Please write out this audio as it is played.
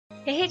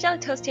Hey, Jelly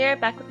Toast here,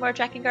 back with more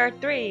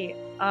Drakengard 3.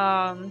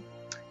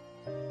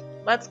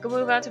 Let's go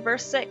move on to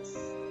verse 6.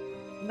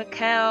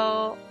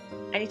 Mikhail.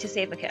 I need to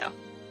save Mikhail.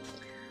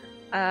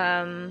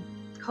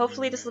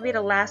 Hopefully this will be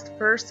the last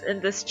verse in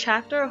this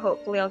chapter.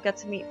 Hopefully I'll get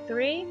to meet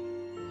 3.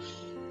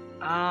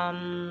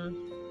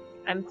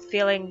 I'm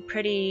feeling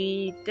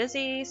pretty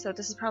dizzy, so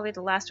this is probably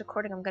the last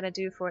recording I'm gonna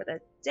do for the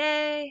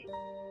day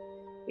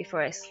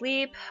before I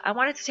sleep. I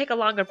wanted to take a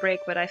longer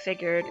break, but I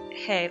figured,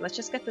 hey, let's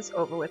just get this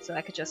over with so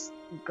I could just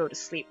go to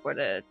sleep for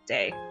the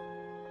day.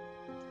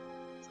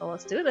 So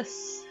let's do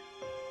this.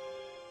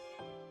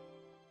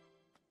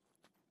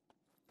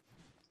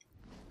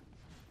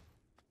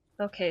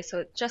 Okay, so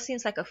it just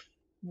seems like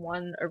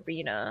one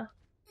arena.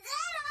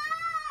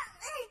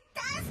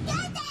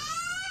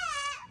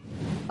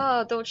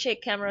 Oh, don't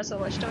shake, camera, so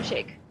much. Don't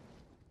shake.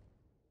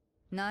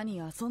 How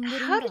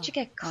did you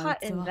get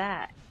caught in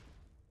that?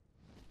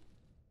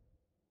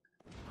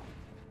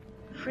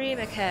 Free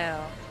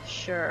Mikhail.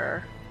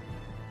 Sure.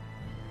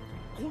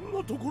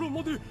 Woohoo!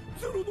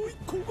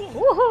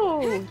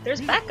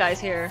 There's bad guys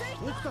here.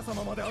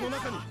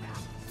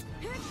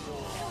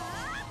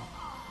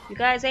 You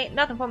guys ain't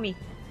nothing for me.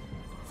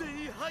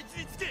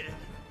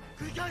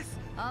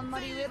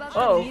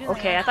 Oh,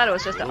 okay, I thought it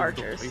was just the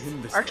archers.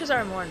 Archers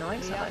are more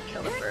annoying, so I'm gonna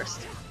kill them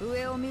first.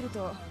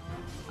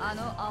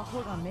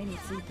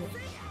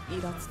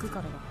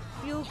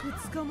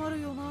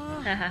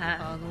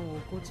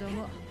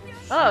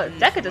 Oh,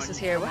 Decadus is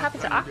here. What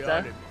happened to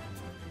Octa?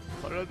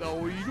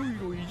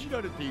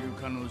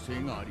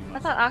 I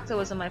thought Octa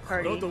was in my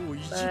party,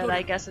 but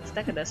I guess it's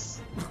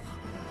Decadus.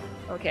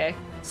 Okay.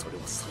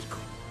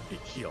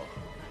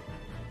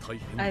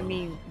 I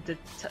mean,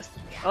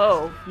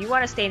 oh, you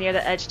want to stay near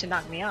the edge to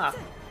knock me off.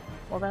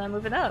 Well, then I'm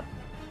moving up.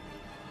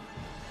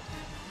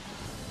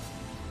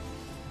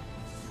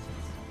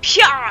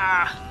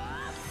 Pya!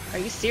 Are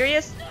you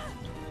serious?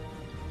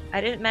 I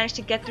didn't manage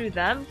to get through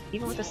them,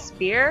 even with a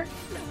spear?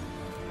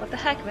 What the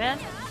heck, man?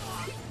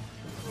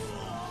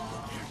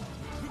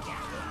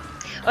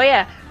 Oh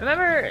yeah,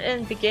 remember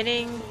in the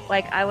beginning,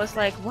 like, I was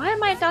like, why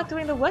am I not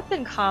doing the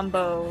weapon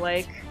combo?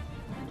 Like,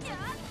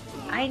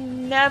 I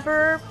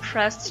never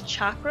pressed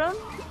Chakram,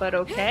 but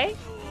okay.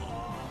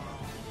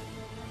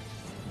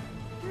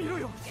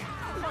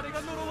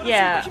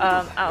 Yeah,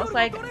 I was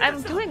like,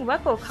 I'm doing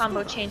weapon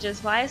combo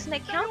changes, why isn't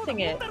it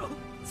counting it?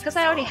 Because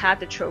I already had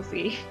the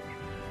trophy.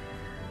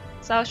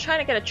 So I was trying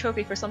to get a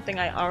trophy for something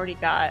I already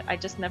got, I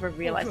just never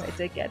realized I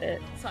did get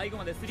it.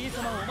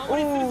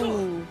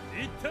 Ooh.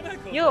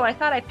 Yo, I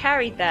thought I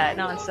parried that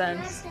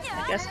nonsense.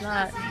 I guess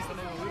not.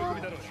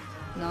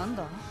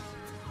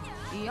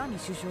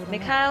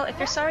 Mikhail, if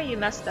you're sorry you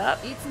messed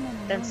up,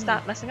 then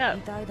stop messing up.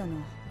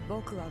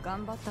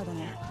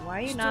 Why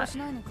are you not?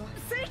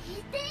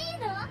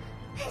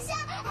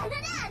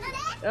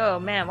 Oh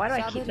man, why do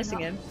I keep missing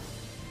him?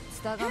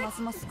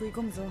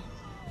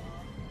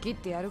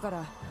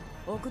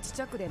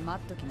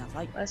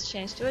 Let's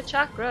change to a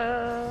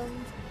chakra.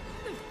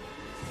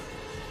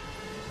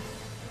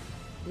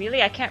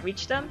 Really? I can't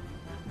reach them?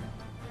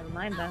 Never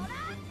mind then.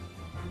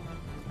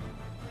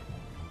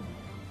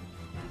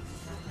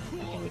 I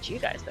can reach you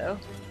guys though.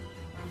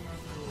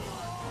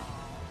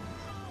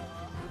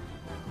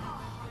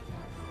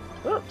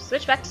 Oops,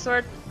 switch back to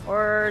sword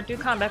or do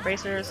combat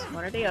bracers,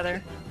 one or the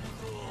other.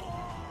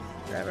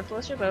 Wherever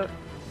floats your boat.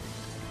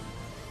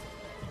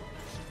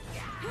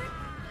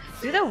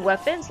 Do the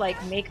weapons like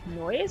make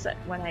noise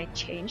when I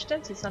change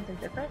them to something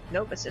different?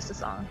 Nope, it's just a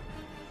song.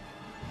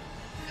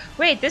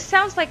 Wait, this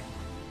sounds like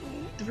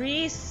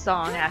 3's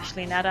song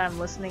actually now that I'm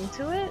listening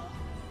to it.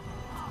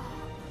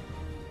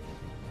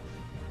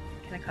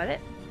 Can I cut it?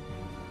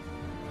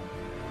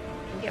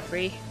 Can we get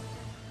free?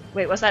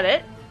 Wait, was that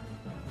it?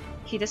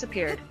 He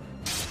disappeared.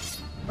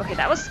 Okay,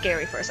 that was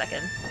scary for a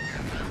second.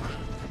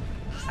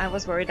 I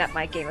was worried that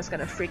my game was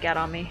gonna freak out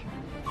on me.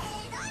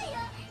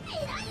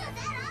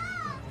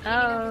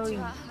 Oh,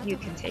 you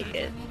can take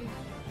it.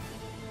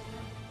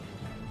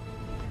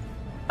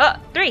 Oh,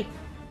 3!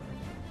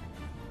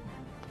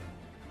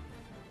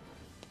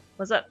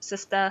 What's up,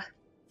 sister?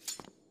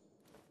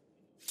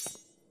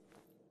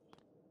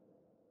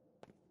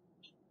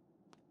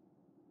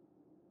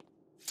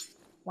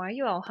 Why are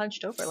you all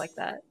hunched over like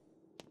that?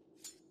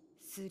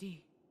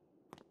 3.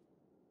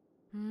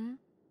ん?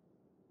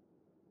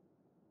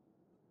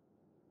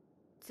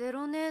 ゼ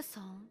ロ姉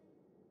さん?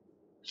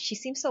 She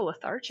seems so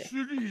lethargic.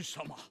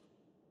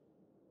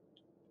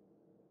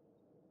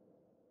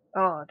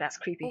 Oh, that's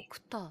creepy.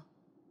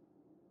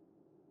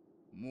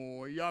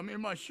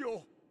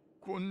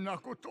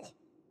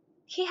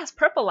 He has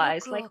purple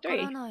eyes like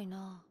 3.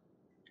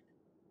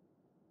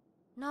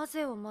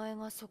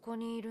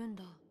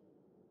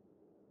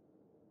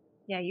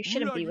 Yeah, you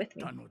shouldn't be with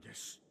me.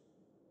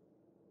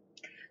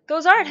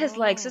 Those aren't his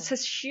legs, it's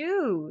his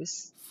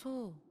shoes.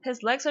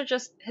 His legs are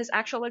just, his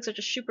actual legs are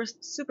just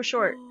super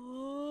short.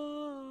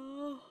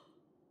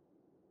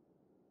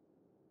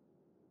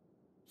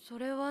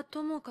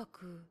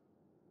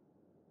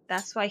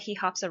 That's why he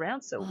hops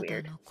around so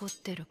weird.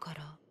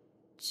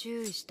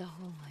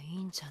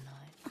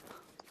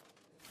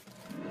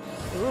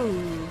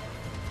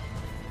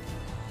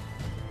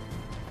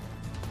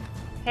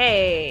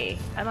 Hey,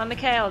 I'm on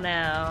Mikhail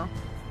now.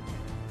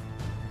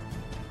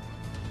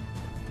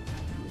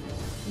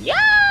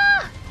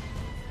 Yeah!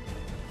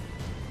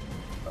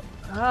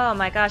 Oh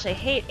my gosh, I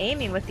hate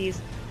aiming with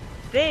these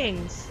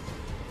things.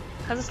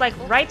 Cause it's like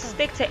right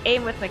stick to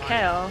aim with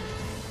Mikhail.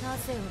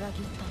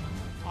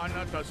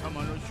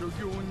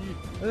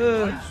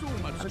 Ugh.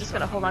 I'm just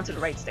gonna hold on to the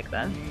right stick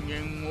then.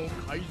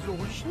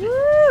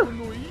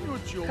 Woo!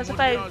 Cause if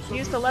I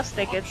use the left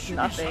stick, it's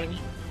nothing.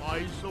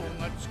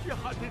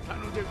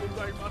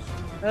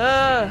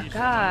 Oh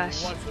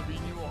gosh.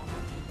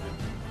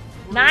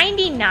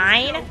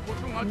 99?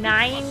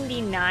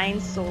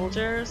 99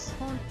 soldiers?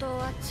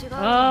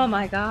 Oh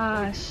my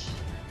gosh.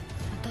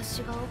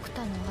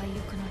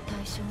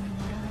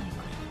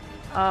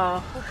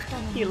 Oh,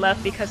 he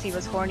left because he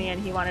was horny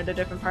and he wanted a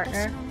different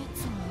partner?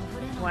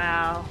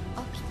 Wow.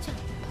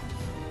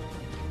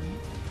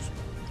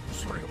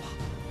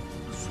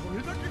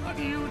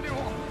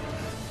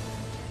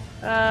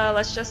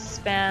 Let's just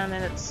spam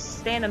and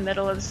stay in the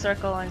middle of the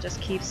circle and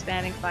just keep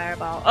spamming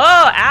fireball.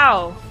 Oh,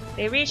 ow!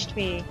 They reached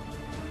me.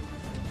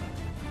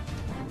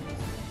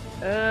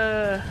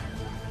 I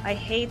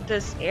hate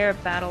this air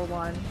battle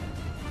one.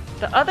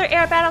 The other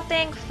air battle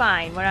thing,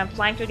 fine, when I'm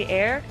flying through the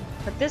air,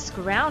 but this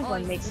ground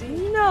one makes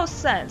no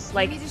sense.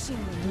 Like,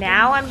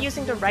 now I'm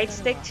using the right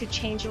stick to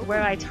change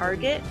where I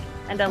target,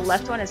 and the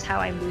left one is how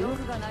I move?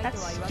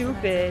 That's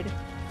stupid.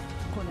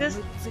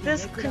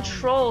 This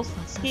control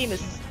scheme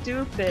is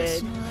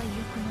stupid.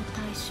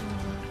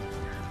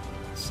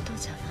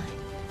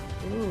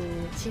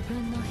 Ooh.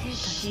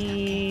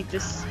 She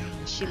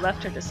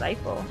left her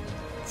disciple.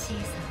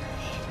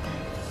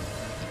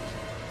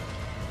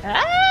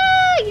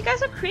 Ah! You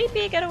guys are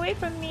creepy! Get away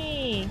from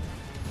me!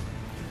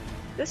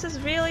 This is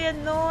really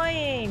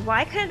annoying!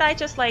 Why couldn't I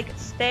just like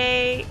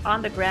stay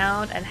on the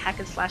ground and hack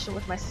and slash him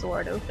with my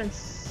sword? It would have been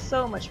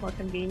so much more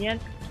convenient.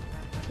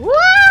 Woo!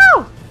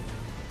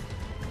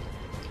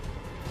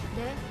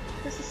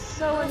 This is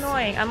so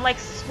annoying. I'm like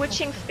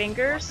switching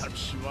fingers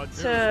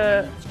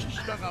to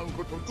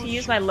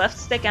use my left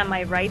stick and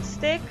my right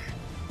stick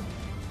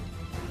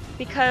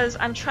because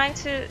I'm trying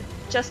to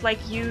just like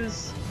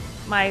use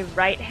my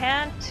right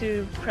hand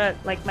to press,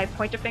 like my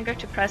pointer finger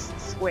to press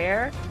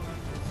square,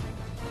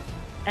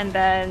 and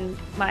then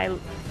my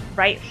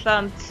right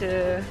thumb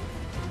to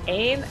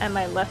aim and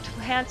my left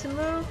hand to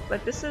move.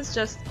 But this is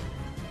just,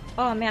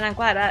 oh man, I'm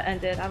glad that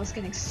ended. I was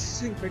getting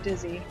super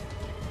dizzy.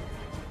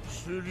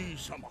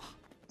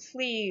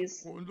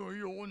 Please.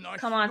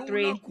 Come on,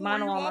 3.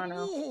 Mano a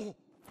mano.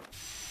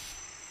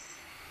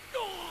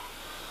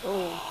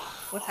 Oh,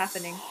 what's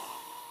happening?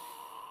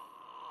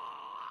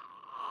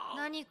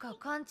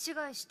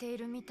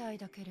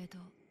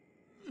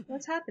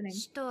 What's happening?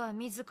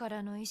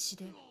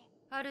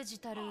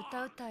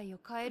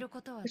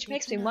 Which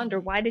makes me wonder,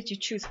 why did you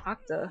choose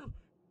Octa?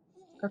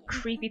 A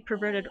creepy,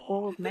 perverted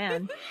old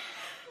man.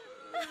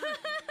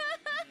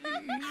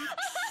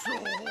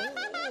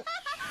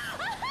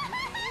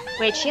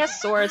 Wait, she has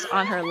swords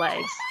on her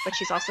legs, but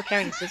she's also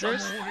carrying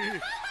scissors?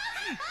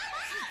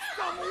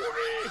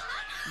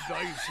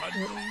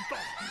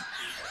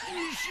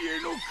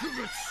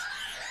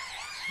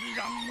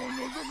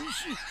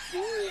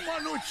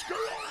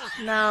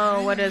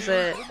 No, what is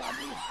it?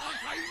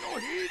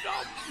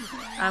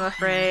 I'm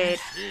afraid.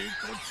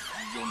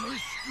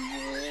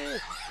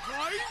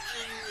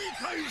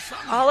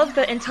 All of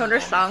the intoner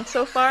songs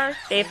so far,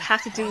 they've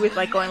had to do with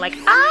like going like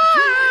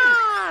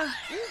ah!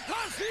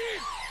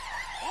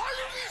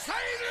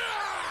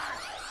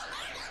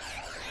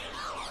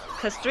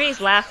 Because 3 is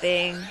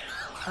laughing,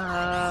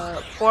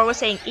 4 was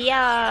saying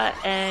yeah,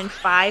 and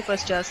 5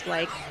 was just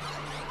like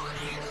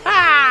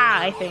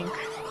ah, I think.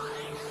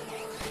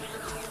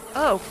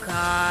 Oh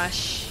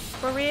gosh,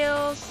 for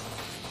reals?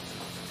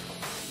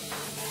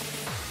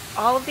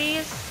 All of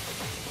these?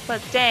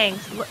 But dang,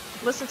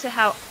 listen to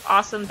how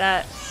awesome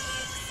that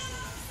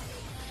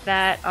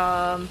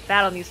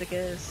battle music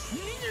is.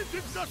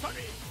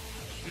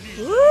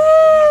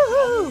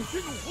 Woohoo!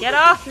 Get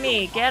off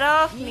me! Get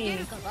off me!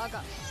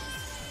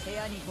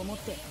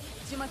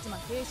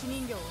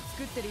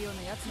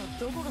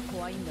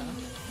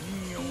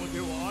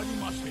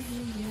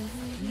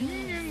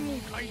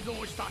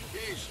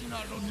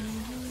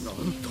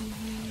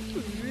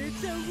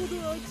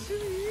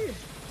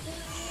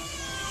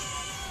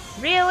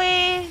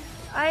 Really?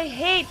 I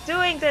hate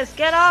doing this!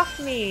 Get off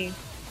me!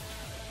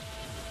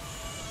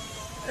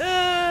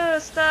 Ugh,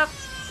 stop!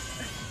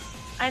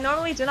 I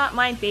normally do not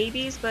mind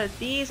babies, but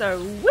these are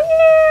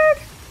weird!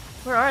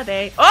 Where are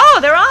they? Oh,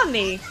 they're on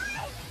me!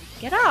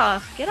 Get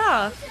off! Get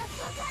off!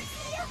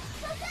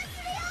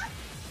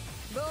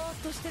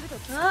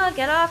 Oh,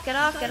 get off! Get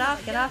off! Get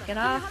off! Get off! Get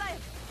off!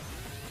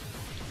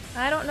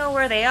 I don't know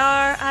where they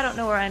are. I don't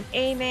know where I'm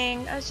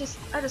aiming. I just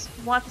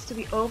want this to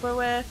be over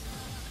with.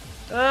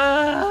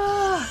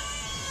 Ugh.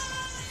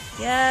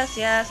 Yes,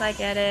 yes, I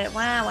get it.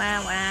 Wah,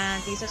 wah, wah.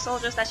 These are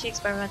soldiers that she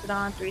experimented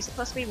on. 3 is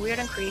supposed to be weird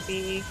and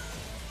creepy.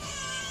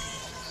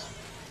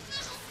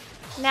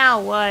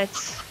 Now what?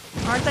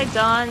 Aren't I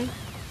done?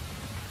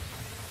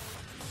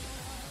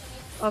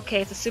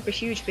 Okay, it's a super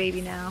huge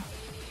baby now.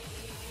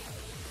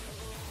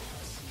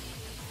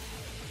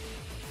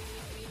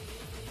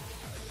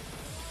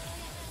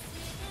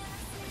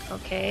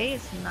 Okay,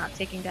 it's not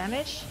taking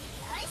damage.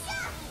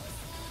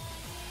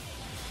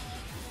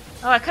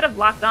 Oh, I could have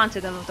locked onto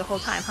them the whole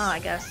time, huh, I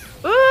guess.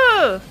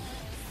 Ooh!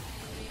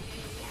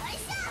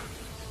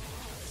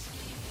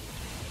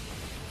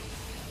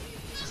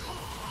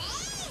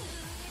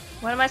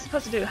 What am I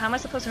supposed to do? How am I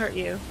supposed to hurt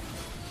you?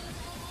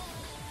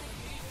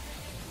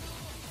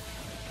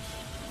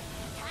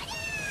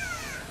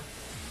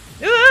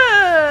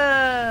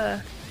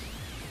 Ooh!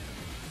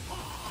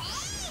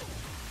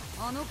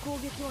 あの攻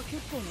撃は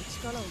結構の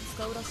力を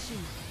使うらしい。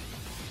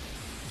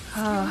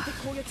Ah.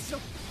 攻撃しろ。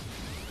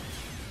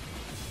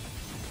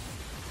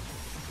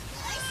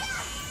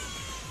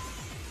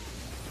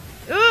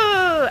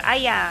Ooh!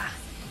 Aya!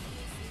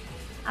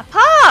 Apa!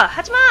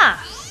 Hajima!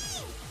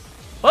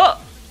 Oh!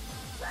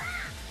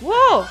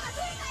 Whoa!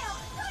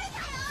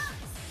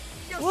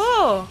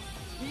 Whoa!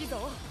 いい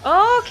ぞ。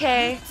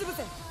 Okay. 潰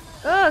せ。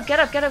 Oh, get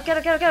up, get up, get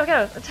up, get up, get up, get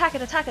up. Attack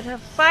it, attack it.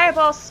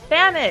 Fireball,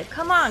 spam it.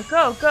 Come on,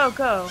 go, go,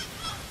 go.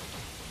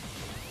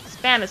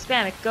 Spam it,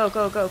 spam it. Go,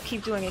 go, go.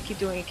 Keep doing it, keep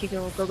doing it, keep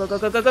doing it. Go, go, go,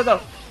 go, go, go, go.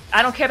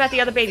 I don't care about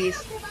the other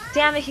babies.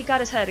 Damn it, he got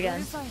his head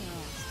again.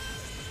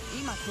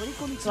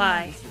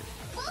 Fly.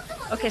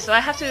 Okay, so I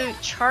have to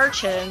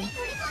charge him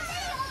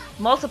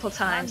multiple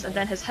times and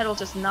then his head will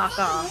just knock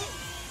off.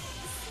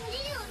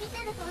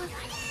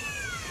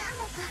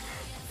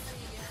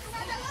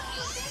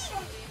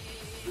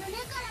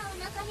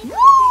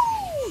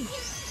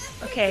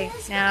 Okay,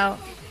 now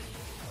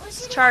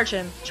let's charge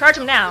him. Charge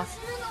him now.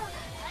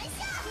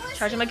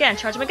 Charge him again.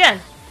 Charge him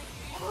again.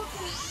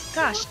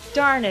 Gosh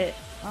darn it.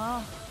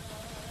 Ooh,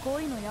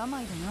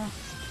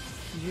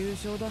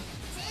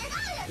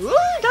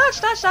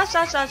 dodge, dodge, dodge,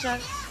 dodge, dodge,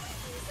 dodge.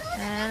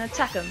 And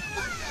attack him.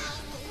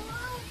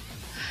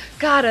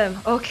 Got him.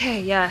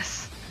 Okay,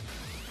 yes.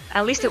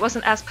 At least it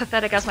wasn't as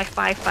pathetic as my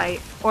 5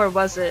 fight. Or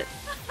was it?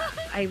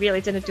 I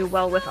really didn't do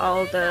well with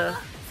all the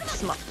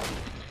small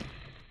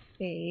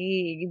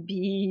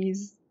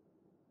babies.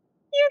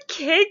 You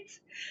kicked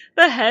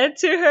the head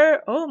to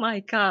her? Oh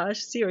my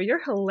gosh, Zero, you're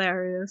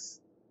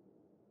hilarious.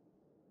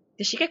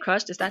 Did she get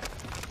crushed? Is that...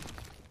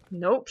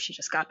 Nope, she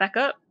just got back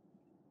up.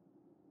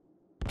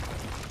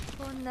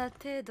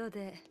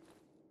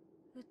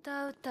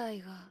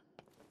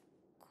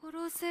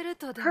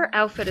 Her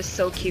outfit is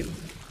so cute.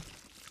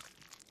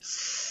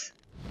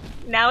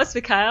 Now it's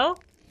Mikhail?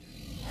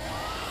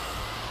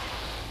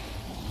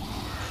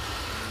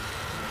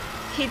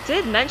 He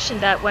did mention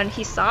that when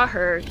he saw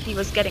her, he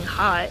was getting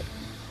hot.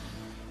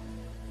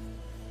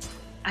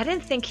 I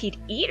didn't think he'd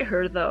eat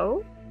her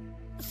though.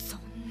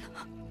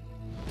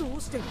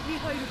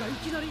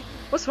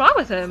 What's wrong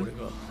with him?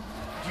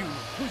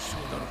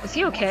 Is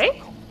he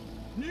okay?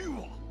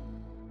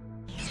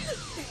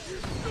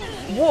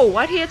 Whoa,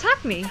 why'd he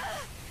attack me?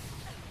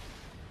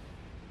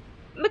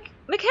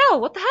 Mikhail,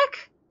 what the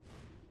heck?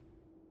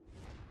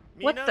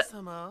 What the?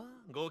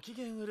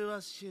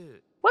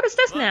 What is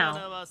this now?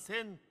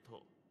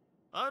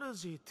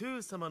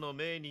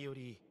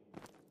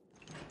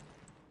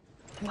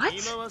 What?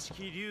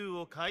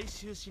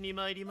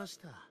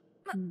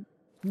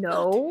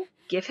 No,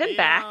 give him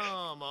back.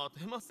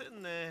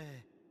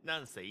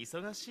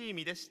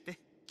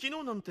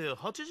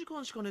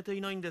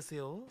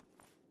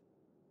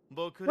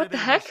 What the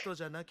heck?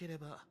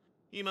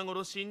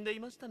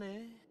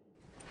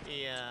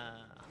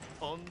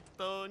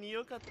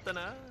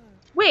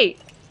 Wait,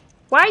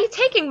 why are you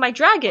taking my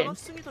dragon?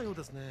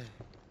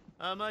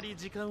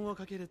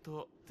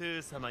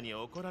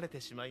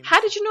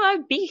 How did you know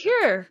I'd be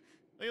here?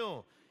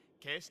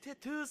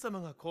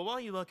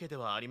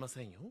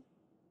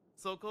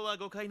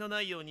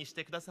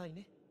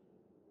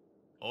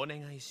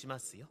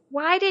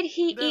 Why did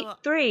he eat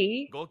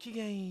 3?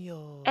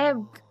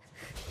 And...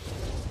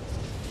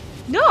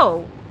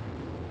 No!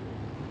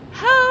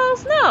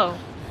 Hells no!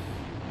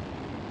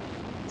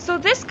 So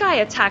this guy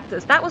attacked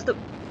us. That was the...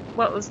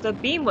 what was the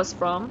beam was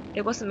from.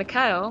 It wasn't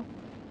Mikhail.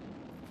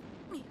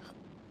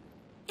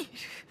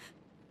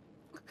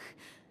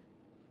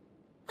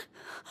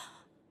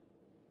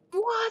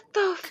 What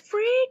the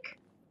freak?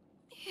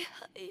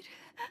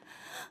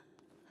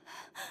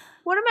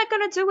 What am I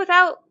gonna do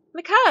without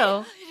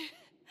Mikhail?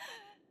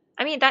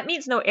 I mean, that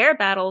means no air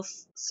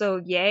battles, so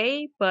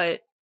yay,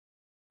 but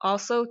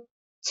also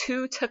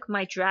 2 took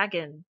my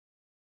dragon.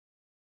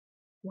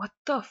 What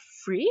the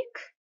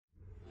freak?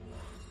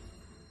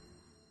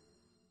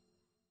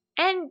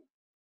 And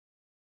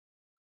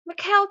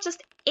Mikhail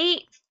just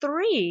ate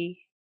 3.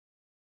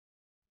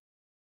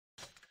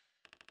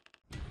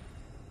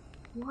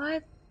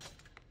 What?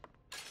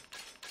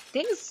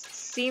 Things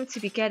seem to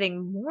be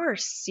getting more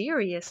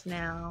serious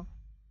now.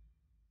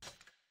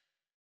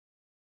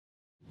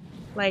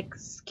 Like,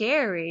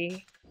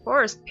 scary.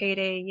 Forest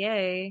payday,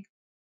 yay.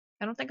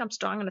 I don't think I'm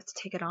strong enough to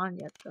take it on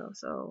yet, though,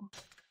 so...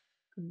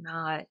 I'm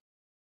not.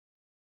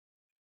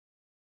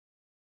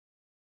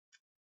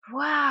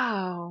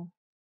 Wow.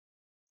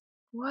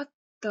 What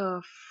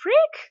the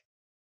frick?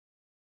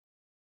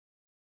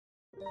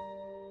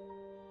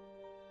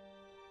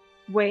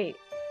 Wait.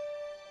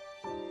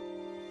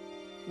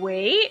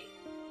 Wait?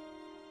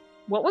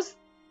 What was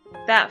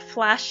that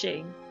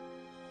flashing?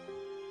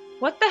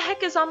 What the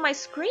heck is on my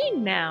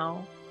screen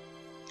now?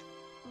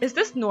 Is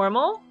this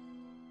normal?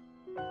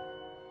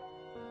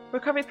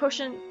 Recovery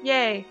potion,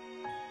 yay.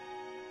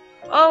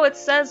 Oh, it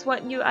says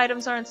what new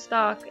items are in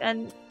stock,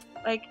 and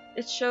like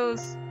it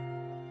shows.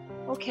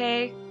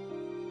 Okay.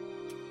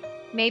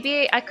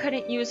 Maybe I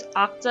couldn't use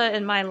Octa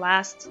in my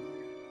last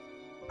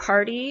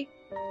party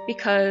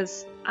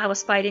because I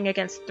was fighting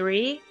against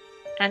 3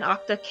 and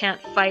Octa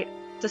can't fight,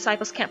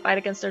 disciples can't fight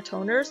against their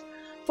toners.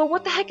 But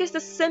what the heck is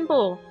this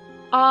symbol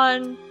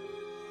on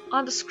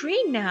the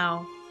screen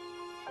now?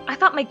 I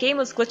thought my game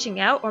was glitching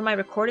out or my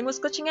recording was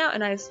glitching out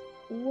and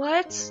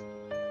what?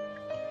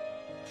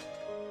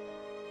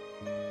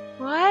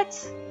 What?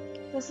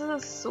 This is a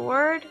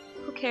sword?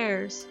 Who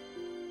cares?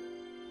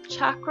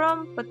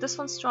 Chakram, but this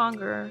one's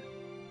stronger.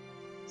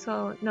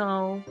 So,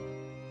 no.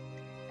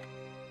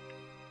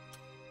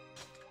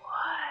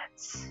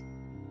 What?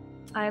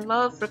 I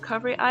love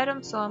recovery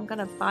items, so I'm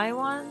gonna buy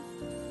one.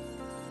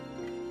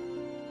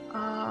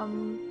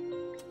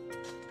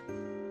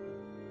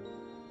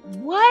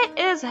 What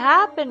is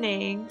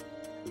happening?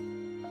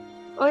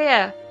 Oh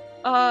yeah,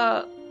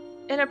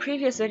 in a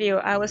previous video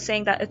I was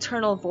saying that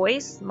Eternal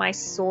Voice, my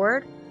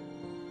sword,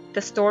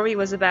 the story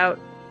was about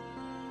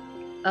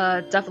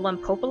Devil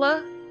and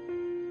Popola.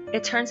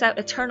 It turns out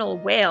Eternal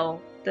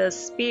Whale, the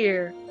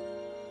spear,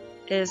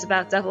 is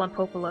about Devil and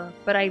Popola,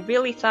 but I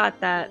really thought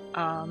that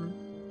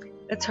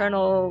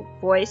Eternal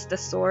Voice, the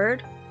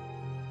sword,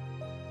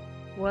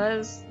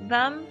 was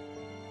them.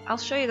 I'll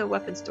show you the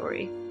weapon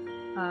story.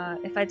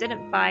 If I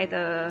didn't buy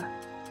the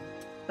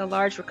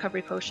large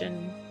recovery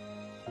potion,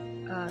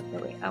 no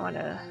wait, I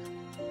wanna...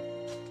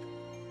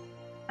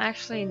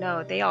 Actually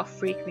no, they all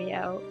freak me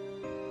out.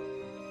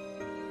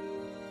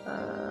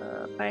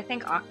 But I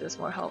think Octa's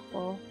more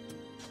helpful.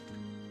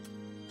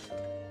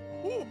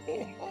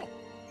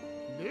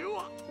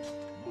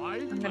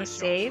 I'm gonna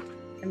save,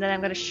 and then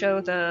I'm gonna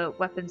show the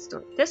weapon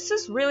story. This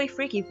is really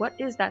freaky. What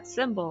is that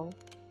symbol?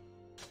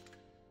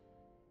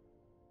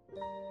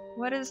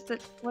 What does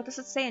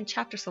it say in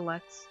chapter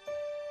selects?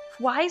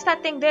 Why is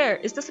that thing there?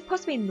 Is this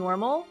supposed to be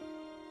normal?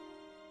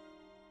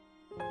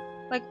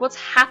 Like, what's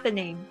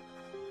happening?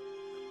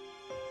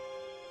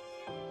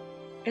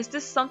 Is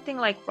this something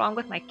like wrong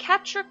with my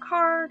capture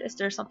card? Is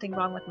there something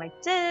wrong with my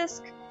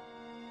disc?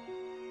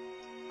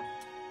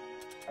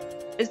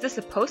 Is this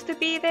supposed to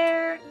be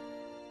there?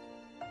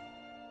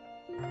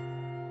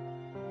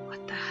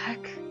 What the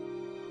heck?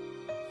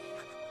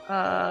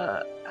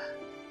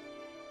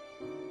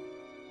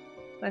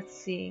 Let's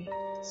see.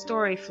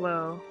 Story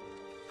flow.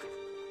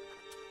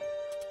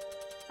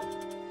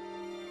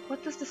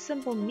 What does the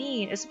symbol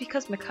mean? Is it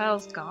because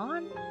Mikhail's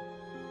gone?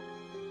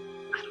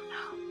 I don't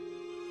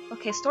know.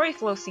 Okay, story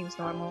flow seems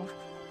normal.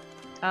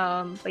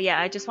 But yeah,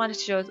 I just wanted to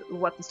show the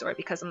weapon story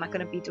because I'm not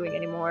going to be doing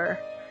any more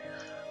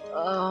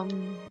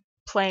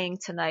playing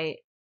tonight.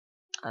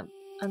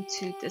 I'm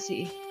too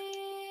dizzy.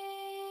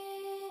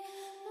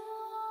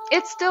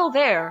 It's still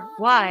there.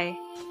 Why?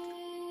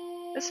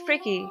 It's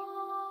freaky.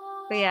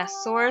 But yeah,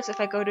 swords, if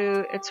I go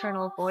to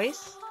Eternal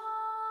Voice.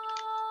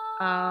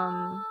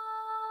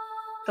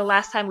 The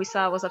last time we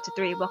saw was up to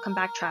 3. Welcome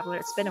back, traveler.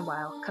 It's been a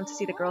while. Come to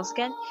see the girls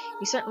again?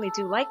 You certainly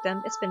do like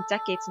them. It's been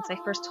decades since I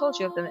first told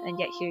you of them, and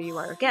yet here you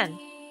are again.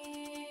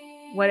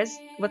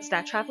 What's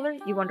that, traveler?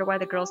 You wonder why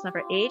the girls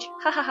never age?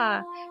 Ha ha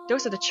ha!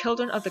 Those are the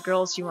children of the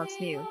girls you once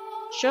knew.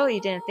 Surely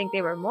you didn't think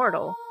they were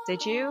immortal,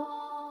 did you?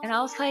 And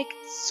I was like,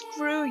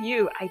 screw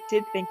you! I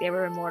did think they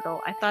were immortal.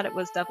 I thought it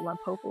was Devil and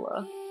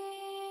Popola.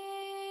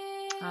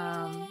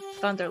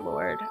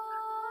 Thunderlord.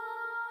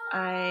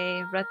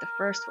 I read the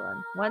first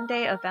one. One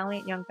day, a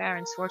valiant young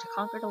baron swore to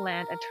conquer the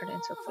land and turn it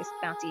into a place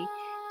of bounty.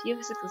 Few of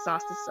his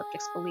exhausted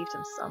subjects believed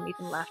him, some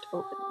even laughed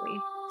openly.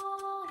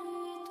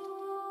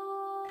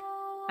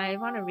 I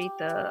want to read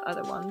the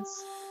other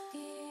ones.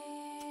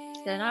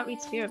 Did I not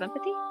read Spear of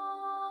Empathy?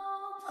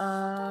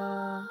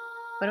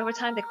 But over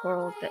time they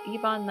quarreled. The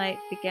Ebon Knight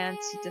began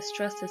to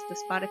distrust his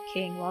despotic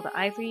king, while the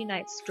Ivory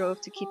Knight strove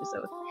to keep his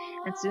oath,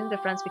 and soon the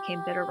friends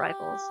became bitter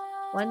rivals.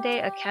 One day,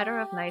 a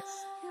cadre of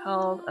knights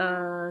held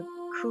a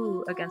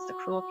coup against the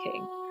cruel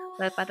king,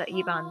 led by the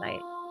Ebon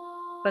Knight.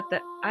 But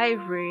the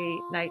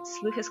Ivory Knight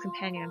slew his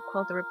companion and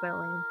quelled the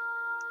rebellion,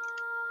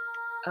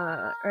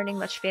 earning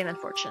much fame and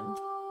fortune.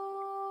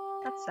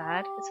 That's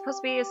sad. It's supposed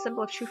to be a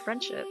symbol of true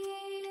friendship.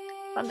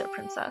 Thunder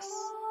Princess.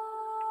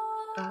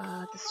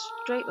 The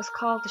strait was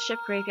called the ship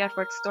graveyard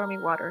for its stormy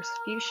waters.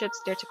 Few ships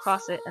dared to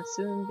cross it, and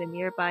soon the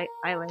nearby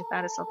island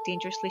found itself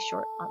dangerously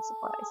short on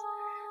supplies.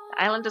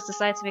 The islanders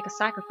decided to make a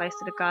sacrifice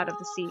to the god of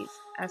the seas.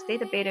 As they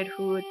debated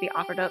who would be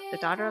offered up, the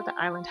daughter of the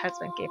island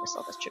headsman gave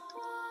herself as tribute.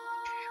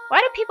 Why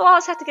do people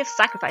always have to give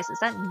sacrifices?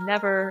 That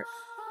never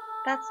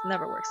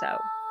works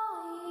out.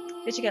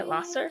 Did you get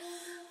lost, sir?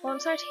 Well, I'm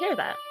sorry to hear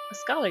that. A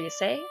scholar, you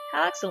say?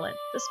 How excellent.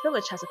 This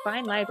village has a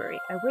fine library.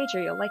 I wager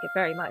you'll like it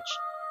very much.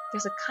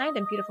 There's a kind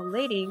and beautiful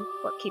lady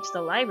what keeps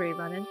the library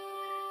running.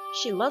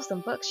 She loves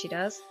them books, she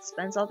does.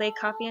 Spends all day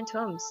copying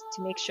tomes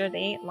to make sure they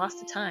ain't lost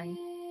to time.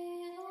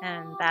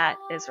 And that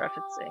is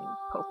referencing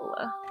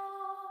Popola.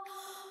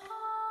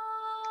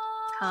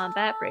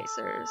 Combat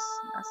Bracers.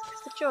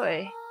 Masochistic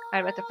Joy.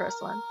 I read the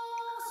first one.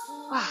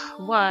 Ah,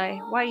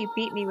 why? Why you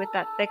beat me with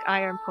that thick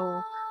iron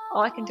pole?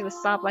 All I can do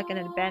is sob like an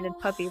abandoned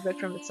puppy ripped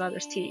from its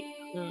mother's teeth.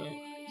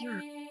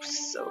 You're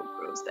so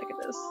gross,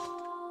 Decadus.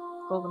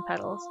 Golden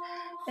Petals.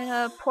 In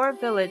a poor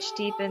village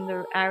deep in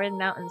the arid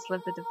mountains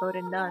lived a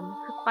devoted nun.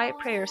 Her quiet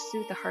prayers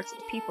soothed the hearts of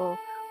the people,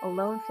 a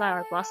lone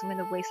flower blossoming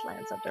in the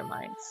wastelands of their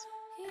minds.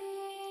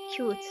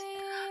 Cute.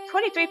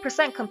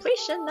 23%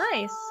 completion,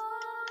 nice!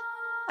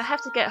 I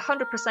have to get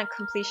 100%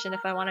 completion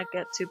if I want to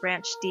get to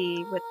branch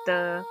D with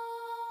the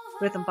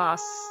rhythm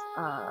boss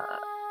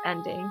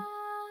ending.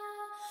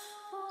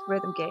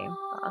 Rhythm game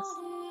boss.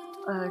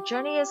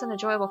 Journey is an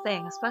enjoyable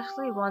thing,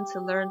 especially one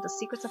to learn the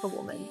secrets of a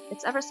woman.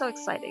 It's ever so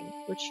exciting,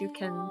 which you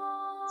can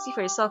see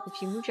for yourself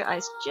if you move your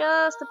eyes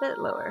just a bit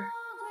lower.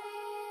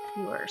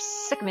 You are a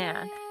sick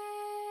man.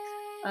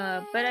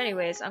 But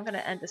anyways, I'm gonna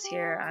end this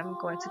here. I'm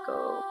going to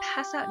go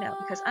pass out now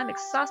because I'm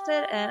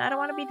exhausted and I don't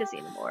want to be dizzy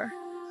anymore.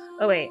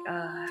 Oh wait,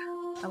 I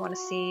want to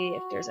see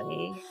if there's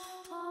any...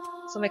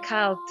 So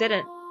Mikhail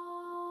didn't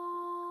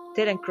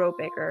grow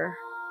bigger.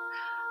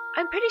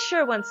 I'm pretty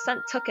sure when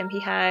Sunt took him, he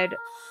had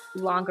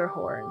longer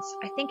horns.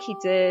 I think he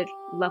did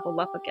level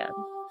up again.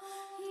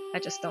 I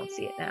just don't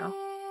see it now.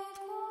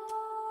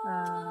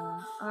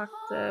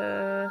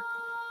 Octa...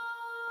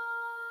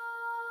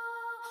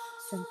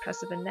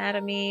 Impressive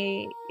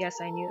anatomy.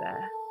 Yes, I knew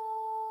that.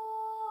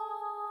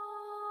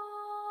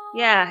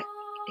 Yeah,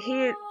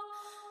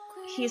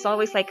 he's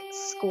always like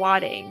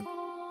squatting.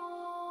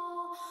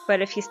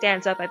 But if he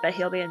stands up, I bet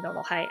he'll be a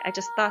normal height. I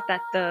just thought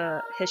that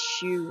his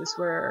shoes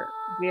were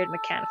weird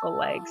mechanical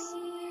legs.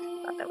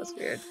 Thought that was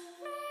weird.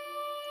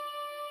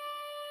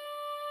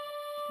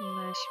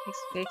 She makes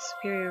big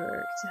superior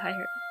to hide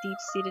her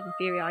deep-seated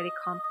inferiority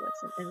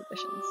complex and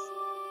inhibitions.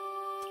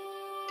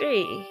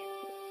 3.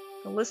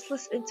 The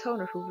listless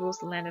intoner who rules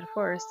the land of the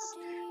forests.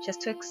 She has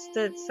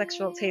twisted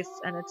sexual tastes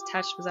and a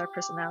detached, bizarre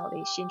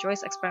personality. She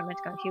enjoys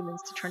experimenting on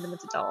humans to turn them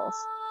into dolls.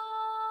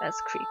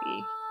 That's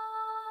creepy.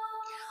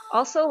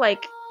 Also,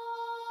 like,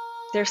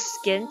 their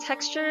skin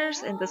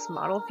textures in this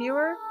model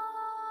viewer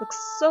look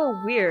so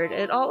weird.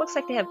 It all looks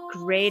like they have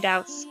grayed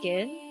out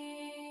skin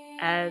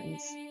and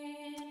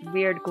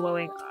weird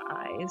glowing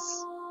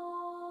eyes.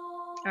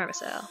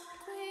 Armacell.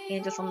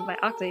 Angel summoned by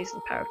Octa using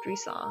the power of 3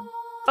 song.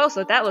 Oh,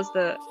 so that was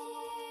the...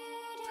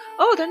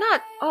 Oh, they're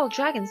not all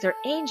dragons, they're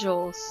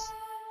angels.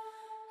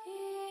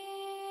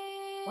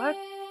 What?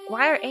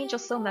 Why are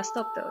angels so messed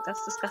up though?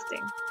 That's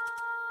disgusting.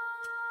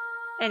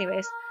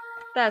 Anyways,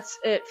 that's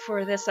it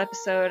for this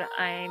episode.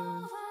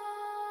 I'm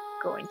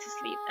going to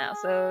sleep now.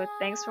 So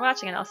thanks for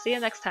watching and I'll see you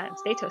next time.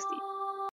 Stay toasty.